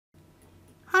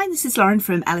Hi, this is Lauren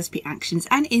from LSP Actions,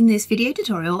 and in this video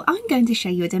tutorial I'm going to show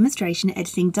you a demonstration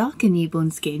editing darker newborn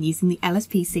skin using the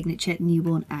LSP Signature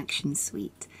Newborn Action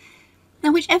Suite.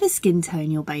 Now, whichever skin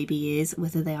tone your baby is,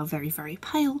 whether they are very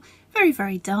pale,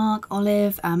 very dark,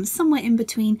 olive, somewhere in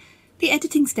between, the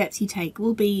editing steps you take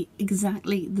will be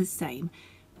exactly the same.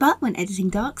 But when editing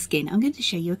dark skin, I'm going to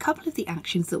show you a couple of the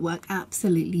actions that work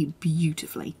absolutely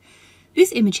beautifully.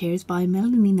 This image here is by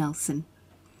Melanie Nelson.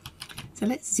 So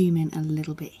let's zoom in a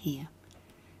little bit here.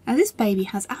 Now this baby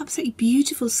has absolutely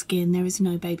beautiful skin. There is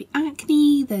no baby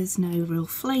acne, there's no real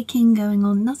flaking going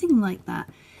on, nothing like that.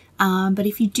 But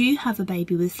if you do have a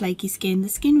baby with flaky skin, the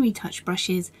Skin Retouch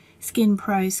brushes, Skin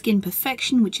Pro, Skin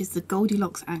Perfection, which is the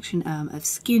Goldilocks action of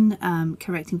skin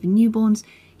correcting for newborns,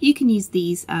 you can use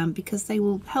these because they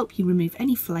will help you remove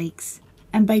any flakes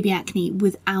and baby acne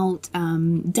without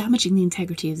damaging the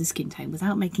integrity of the skin tone,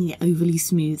 without making it overly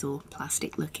smooth or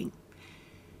plastic looking.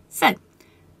 So,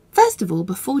 first of all,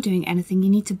 before doing anything, you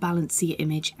need to balance your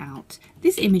image out.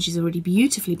 This image is already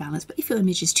beautifully balanced, but if your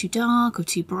image is too dark or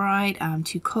too bright,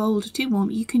 too cold or too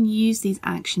warm, you can use these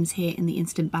actions here in the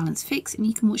Instant Balance Fix, and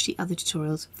you can watch the other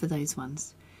tutorials for those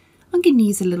ones. I'm going to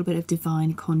use a little bit of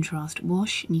Divine Contrast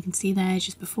Wash, and you can see there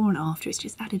just before and after, it's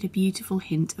just added a beautiful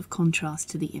hint of contrast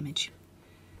to the image.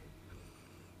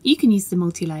 You can use the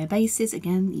multi-layer bases,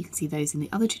 again you can see those in the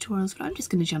other tutorials, but I'm just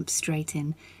going to jump straight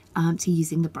in to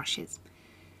using the brushes.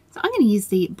 So I'm going to use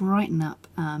the Brighten Up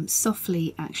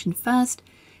Softly action first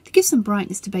to give some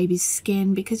brightness to baby's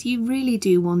skin, because you really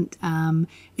do want,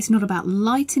 it's not about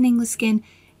lightening the skin,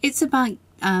 it's about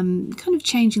kind of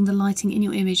changing the lighting in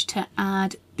your image to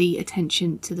add the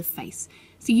attention to the face.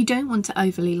 So you don't want to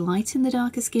overly lighten the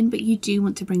darker skin, but you do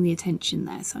want to bring the attention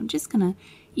there. So I'm just going to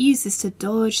use this to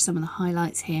dodge some of the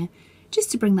highlights here,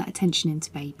 just to bring that attention into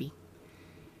baby.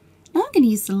 Now I'm going to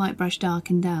use the light brush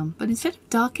Darken Down, but instead of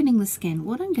darkening the skin,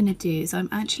 what I'm going to do is I'm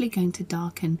actually going to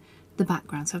darken the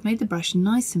background. So I've made the brush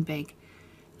nice and big,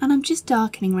 and I'm just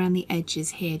darkening around the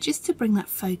edges here, just to bring that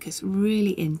focus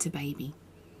really into baby.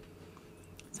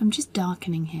 So I'm just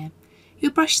darkening here.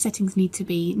 Your brush settings need to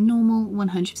be normal,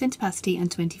 100% opacity and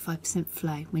 25%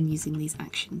 flow when using these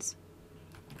actions.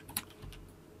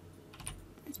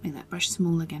 Let's make that brush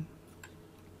small again.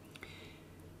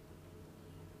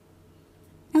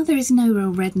 Now there is no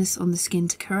real redness on the skin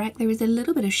to correct, there is a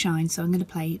little bit of shine, so I'm going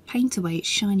to paint away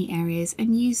shiny areas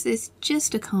and use this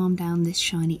just to calm down this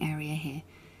shiny area here.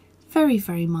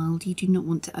 Very mild, you do not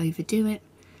want to overdo it,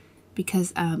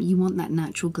 because you want that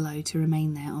natural glow to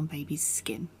remain there on baby's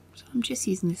skin. So I'm just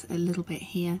using this a little bit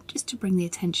here, just to bring the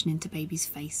attention into baby's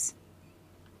face.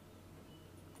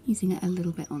 Using it a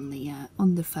little bit on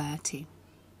the fur too.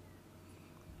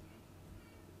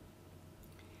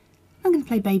 I'm going to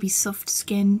play baby's soft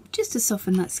skin, just to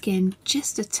soften that skin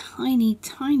just a tiny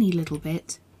little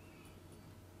bit.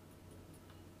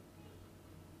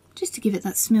 Just to give it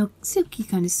that silky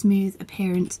kind of smooth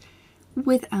appearance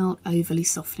without overly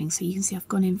softening. So you can see I've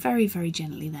gone in very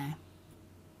gently there.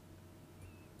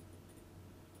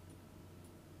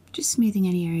 Just smoothing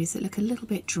any areas that look a little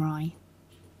bit dry.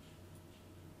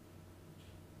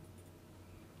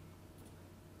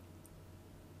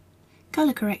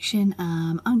 Colour correction,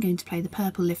 I'm going to play the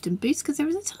purple Lift and Boost, because there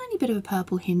is a tiny bit of a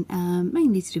purple hint,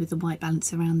 mainly to do with the white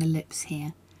balance around the lips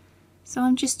here. So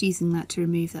I'm just using that to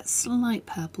remove that slight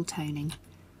purple toning.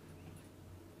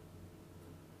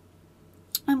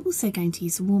 I'm also going to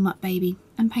use the Warm Up Baby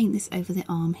and paint this over the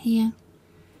arm here,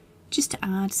 just to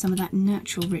add some of that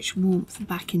natural rich warmth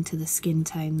back into the skin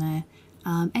tone there,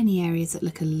 any areas that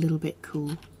look a little bit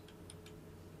cool.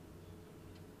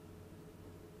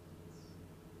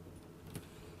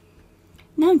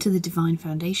 Now into the Divine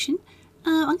Foundation,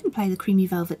 I'm going to play the Creamy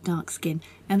Velvet Dark Skin.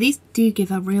 Now these do give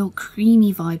a real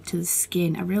creamy vibe to the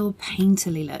skin, a real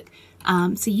painterly look.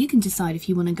 So you can decide if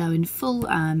you want to go in full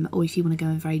or if you want to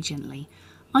go in very gently.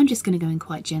 I'm just going to go in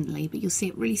quite gently, but you'll see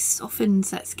it really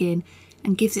softens that skin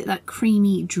and gives it that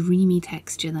creamy, dreamy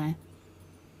texture there.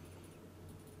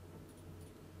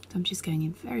 So I'm just going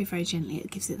in very gently.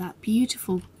 It gives it that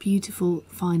beautiful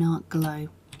fine art glow.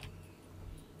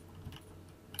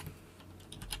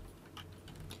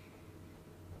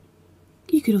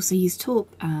 You could also use taupe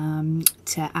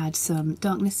to add some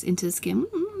darkness into the skin.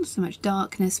 Not so much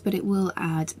darkness, but it will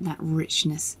add that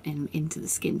richness into the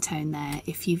skin tone there.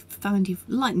 If you've found you've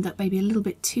lightened up maybe a little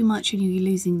bit too much and you're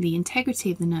losing the integrity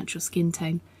of the natural skin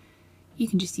tone, you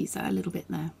can just use that a little bit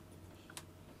there.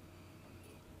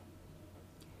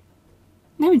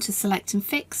 Now into Select and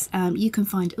Fix, you can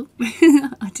find, oh,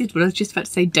 I did what I was just about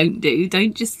to say don't do.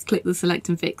 Don't just click the Select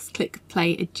and Fix, click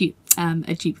Play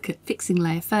a duplicate fixing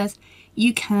layer first.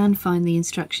 You can find the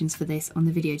instructions for this on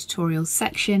the video tutorials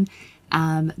section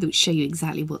that will show you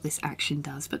exactly what this action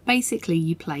does. But basically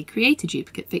you play create a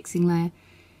duplicate fixing layer,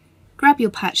 grab your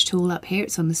patch tool up here,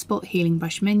 it's on the spot healing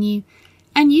brush menu,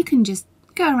 and you can just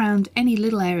go around any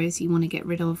little areas you want to get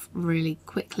rid of really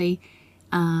quickly.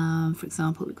 For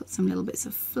example, we've got some little bits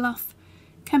of fluff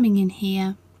coming in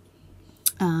here.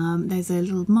 There's a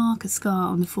little mark, a scar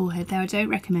on the forehead there. I don't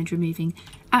recommend removing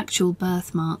actual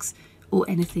birthmarks or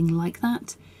anything like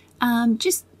that.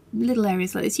 Just little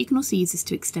areas like this. You can also use this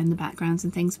to extend the backgrounds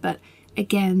and things, but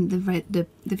again, the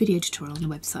video tutorial on the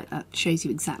website that shows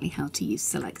you exactly how to use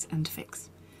select and fix.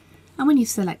 And when you've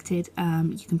selected,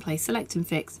 you can play select and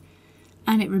fix,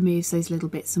 and it removes those little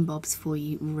bits and bobs for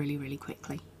you really, really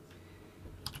quickly.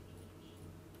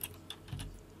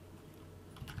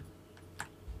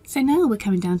 So now we're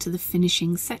coming down to the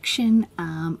finishing section.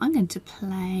 I'm going to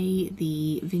play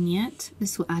the vignette.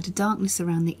 This will add a darkness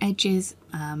around the edges,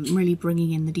 really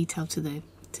bringing in the detail to the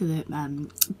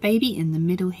baby in the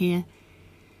middle here.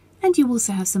 And you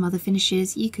also have some other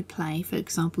finishes you could play. For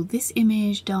example, this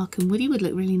image, dark and woody, would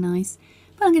look really nice,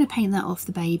 but I'm going to paint that off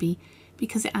the baby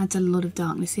because it adds a lot of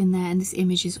darkness in there, and this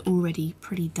image is already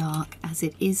pretty dark as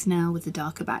it is now with the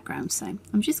darker background. So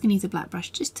I'm just going to use a black brush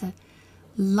just to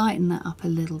lighten that up a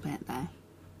little bit there.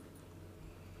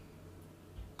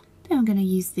 Then I'm going to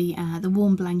use the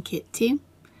warm blanket too,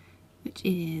 which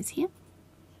is here.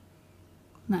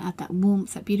 And I add that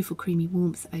warmth, that beautiful creamy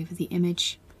warmth over the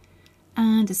image,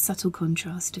 and a subtle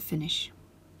contrast to finish.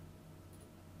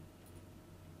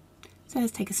 So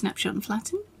let's take a snapshot and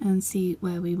flatten and see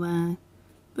where we were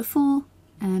before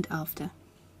and after.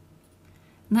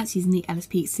 And that's using the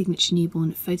LSP Signature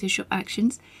Newborn Photoshop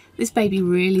actions. This baby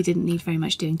really didn't need very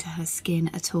much doing to her skin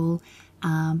at all,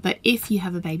 but if you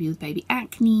have a baby with baby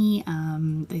acne,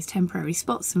 those temporary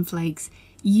spots and flakes,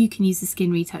 you can use the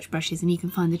skin retouch brushes, and you can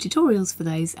find the tutorials for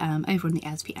those over on the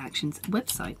LSP Actions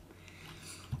website.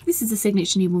 This is the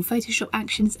Signature Newborn Photoshop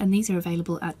actions, and these are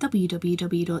available at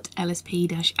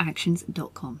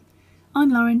www.lsp-actions.com. I'm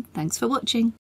Lauren, thanks for watching.